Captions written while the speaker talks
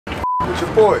With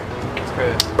your boy. It's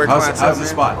good. How's the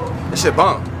spot? This shit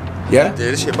bomb. Yeah? Yeah,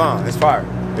 this shit bomb. It's fire.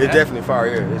 It's definitely fire,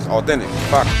 yeah. It's authentic.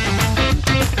 Fire.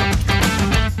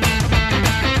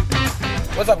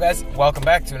 What's up, guys? Welcome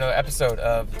back to another episode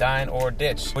of Dine or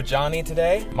Ditch. With Johnny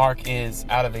today, Mark is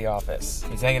out of the office.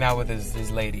 He's hanging out with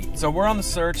his lady. So we're on the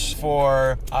search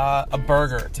for a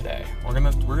burger today. We're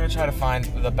gonna try to find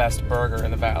the best burger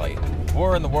in the valley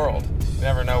or in the world. You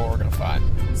never know what we're gonna find.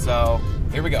 So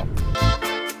here we go.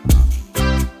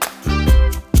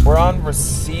 We're on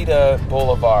Reseda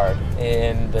Boulevard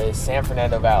in the San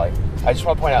Fernando Valley. I just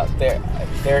want to point out,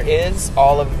 there is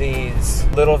all of these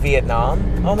little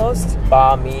Vietnam, almost.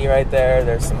 Banh mi right there,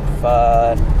 there's some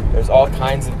pho. There's all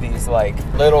kinds of these like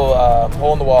little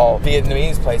hole-in-the-wall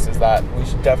Vietnamese places that we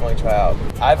should definitely try out.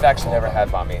 I've actually never had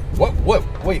banh mi. Wait, what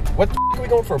the f are we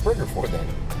going for a burger for then?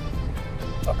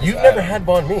 You've So never had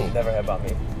banh mi? Never had banh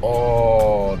mi.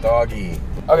 Oh, doggy.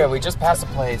 Okay, we just passed a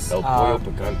place. El pollo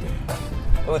picante.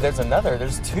 Oh,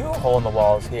 there's two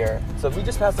hole-in-the-walls here. So we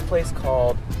just passed a place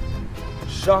called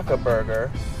Shaka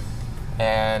Burger.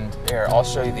 And here, I'll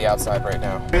show you the outside right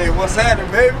now. Hey, what's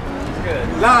happening, baby? It's good.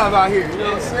 Live out here, you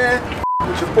know what I'm saying?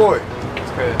 With your boy.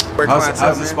 It's good.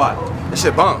 How's the spot? This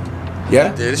shit bomb. Yeah?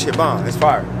 Yeah, this shit bomb. It's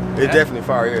fire. It's definitely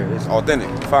fire, yeah. It's authentic.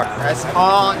 Fire. That's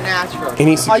all natural.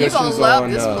 Any Oh, suggestions you're gonna love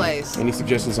on this place. Any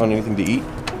suggestions on anything to eat?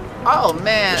 Oh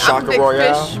man, The I'm a big Shaka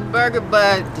Royale? fish burger,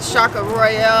 but the Shaka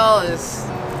Royale is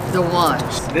the one.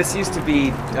 This used to be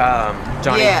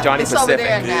Johnny Yeah, Johnny it's Pacific. over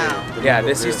there now. Yeah,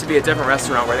 this used to be a different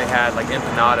restaurant where they had like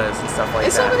empanadas and stuff like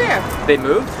It's that. over there. They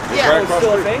moved? Yeah. It's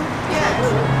still a thing?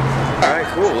 Yeah. All right,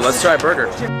 cool. Well, let's try a burger.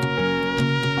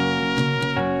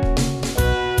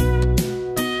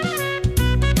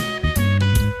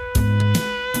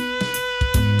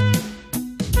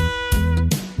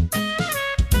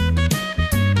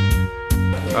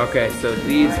 Okay, so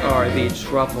these are the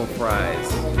truffle fries.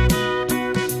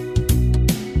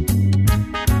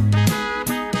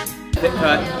 Thick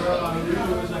cut.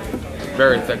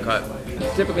 Very thick cut.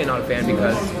 Typically not a fan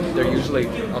because they're usually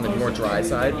on the more dry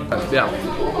side. But yeah,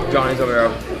 Johnny's over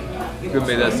there giving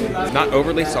me this. Not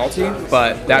overly salty,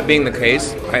 but that being the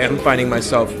case, I am finding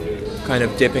myself kind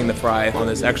of dipping the fry on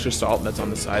this extra salt that's on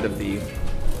the side of the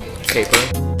paper.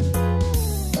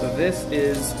 So this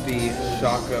is the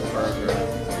Shaka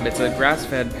Burger. It's a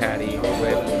grass-fed patty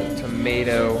with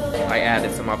tomato. I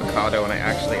added some avocado and I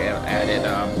actually added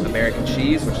American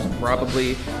cheese, which is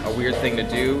probably a weird thing to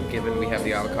do given we have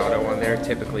the avocado on there.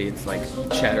 Typically it's like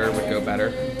cheddar would go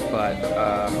better, but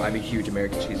I'm a huge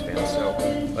American cheese fan, so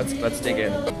let's dig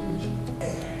in. All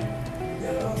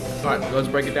right, let's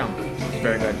break it down. It's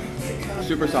very good.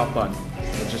 Super soft bun,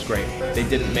 which is great. They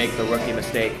didn't make the rookie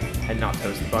mistake and not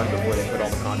toast the bun before they put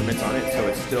all the condiments on it, so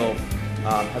it's still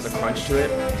has a crunch to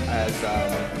it,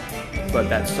 but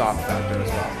that soft factor as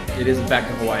well. It is in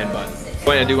fact a Hawaiian bun. The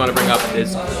point I do want to bring up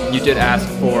is you did ask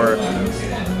for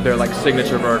their like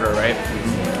signature burger, right?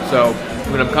 So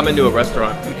when I'm coming to a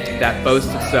restaurant that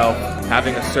boasts itself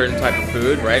having a certain type of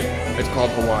food, right? It's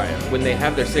called Hawaiian. When they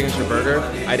have their signature burger,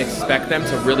 I'd expect them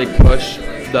to really push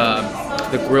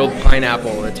the grilled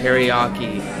pineapple, the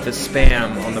teriyaki, the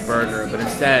Spam on the burger, but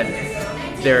instead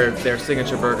their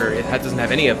signature burger, it doesn't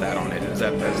have any of that on it.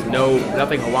 There's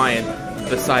nothing Hawaiian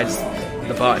besides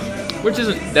the bun, which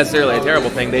isn't necessarily a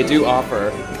terrible thing. They do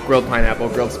offer grilled pineapple,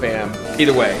 grilled Spam.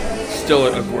 Either way, still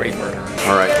a great burger.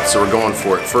 All right, so we're going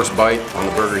for it. First bite on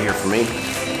the burger here for me.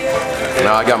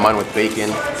 Now I got mine with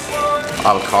bacon,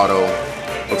 avocado,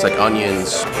 looks like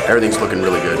onions. Everything's looking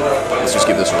really good. Let's just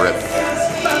give this a rip.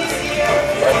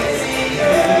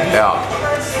 Yeah.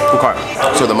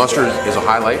 Okay. So the mustard is a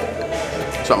highlight.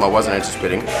 Something I wasn't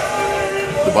anticipating.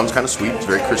 The bun's kind of sweet, it's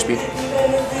very crispy.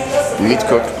 The meat's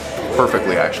cooked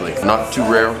perfectly actually. Not too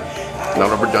rare,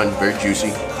 not overdone, very juicy.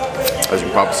 As you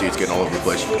can probably see, it's getting all over the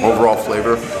place. Overall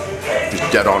flavor,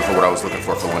 just dead on for what I was looking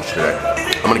for lunch today.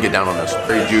 I'm gonna get down on this,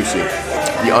 very juicy.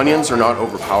 The onions are not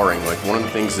overpowering. Like one of the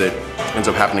things that ends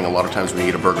up happening a lot of times when you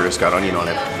eat a burger that's got onion on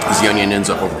it, is the onion ends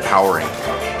up overpowering.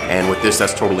 And with this,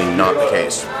 that's totally not the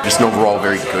case. Just an overall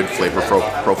very good flavor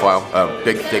profile.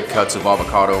 Big, thick cuts of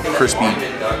avocado, crispy,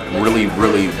 really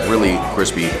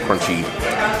crispy, crunchy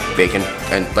bacon.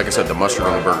 And like I said, the mustard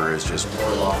on the burger is just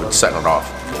setting it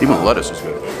off. Even the lettuce is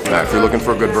good. Now, if you're looking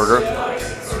for a good burger,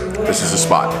 this is the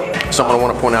spot. Something I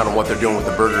want to point out on what they're doing with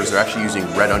the burgers, they're actually using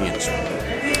red onions.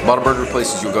 A lot of burger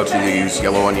places you'll go to, they use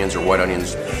yellow onions or white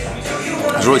onions.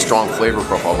 There's a really strong flavor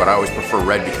profile, but I always prefer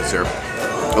red because they're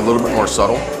a little bit more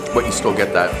subtle, but you still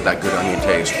get that good onion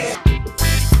taste.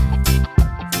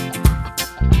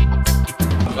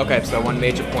 Okay, so one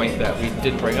major point that we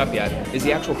didn't bring up yet is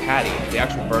the actual patty, the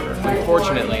actual burger.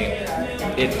 Unfortunately,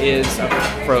 it is a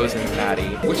frozen patty,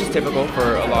 which is typical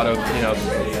for a lot of, you know,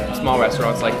 small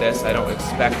restaurants like this. I don't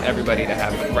expect everybody to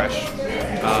have fresh,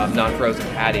 non-frozen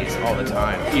patties all the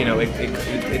time. You know,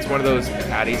 it's one of those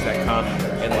patties that come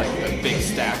in like big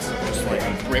stacks of just like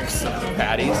bricks of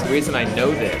patties. The reason I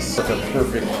know this, It's a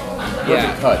perfect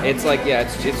cut. It's like, yeah,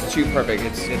 it's too perfect.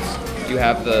 It's you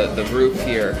have the roof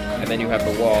here, and then you have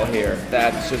the wall here.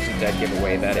 That's just a dead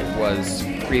giveaway that it was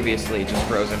previously just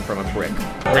frozen from a brick.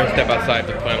 We're gonna step outside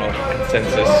the final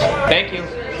consensus. Thank you.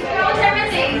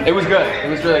 It was good. It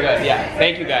was really good. Yeah.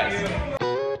 Thank you guys.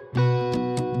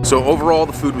 So overall,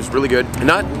 the food was really good.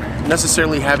 Not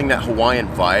necessarily having that Hawaiian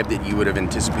vibe that you would have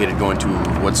anticipated going to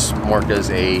what's marked as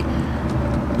a,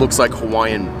 looks like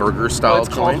Hawaiian burger style. Well,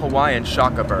 it's called Hawaiian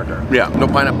Shaka Burger. Yeah, no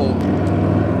pineapple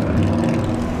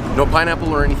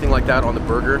or anything like that on the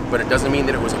burger, but it doesn't mean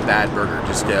that it was a bad burger.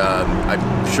 Just,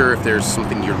 I'm sure if there's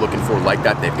something you're looking for like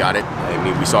that, they've got it. I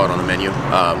mean, we saw it on the menu.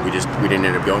 We didn't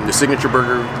end up going. The signature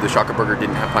burger, the Shaka Burger,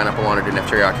 didn't have pineapple on it, didn't have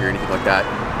teriyaki or anything like that.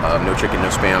 No chicken, no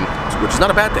spam, which is not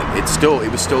a bad thing.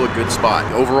 It was still a good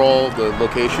spot. Overall, the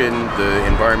location, the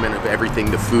environment of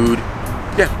everything, the food,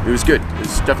 yeah, it was good. It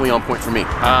was definitely on point for me.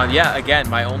 Yeah, again,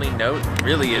 my only note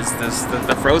really is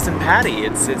the frozen patty.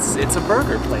 It's a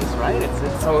burger place, right?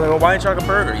 It's a Hawaiian Shaka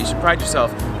Burger. You should pride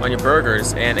yourself on your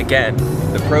burgers. And again,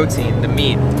 the protein, the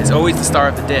meat, is always the star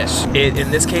of the dish.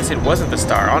 In this case, it wasn't the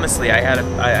star. Honestly, I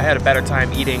had a better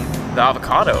time eating the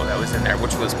avocado that was in there,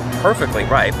 which was perfectly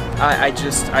ripe. I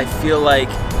feel like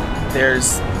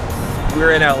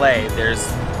we're in LA. There's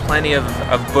plenty of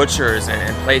butchers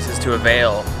and places to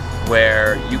avail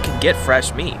where you can get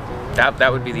fresh meat.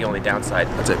 That would be the only downside.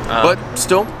 That's it. But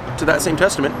still, to that same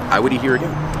testament, I would eat here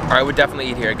again. I would definitely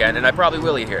eat here again, and I probably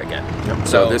will eat here again. Yep.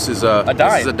 So this is a dine.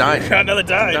 This is a dine. Another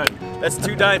dine. That's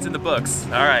 2 dines in the books.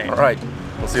 All right. All right.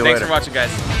 We'll see you later. Thanks for watching,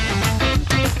 guys.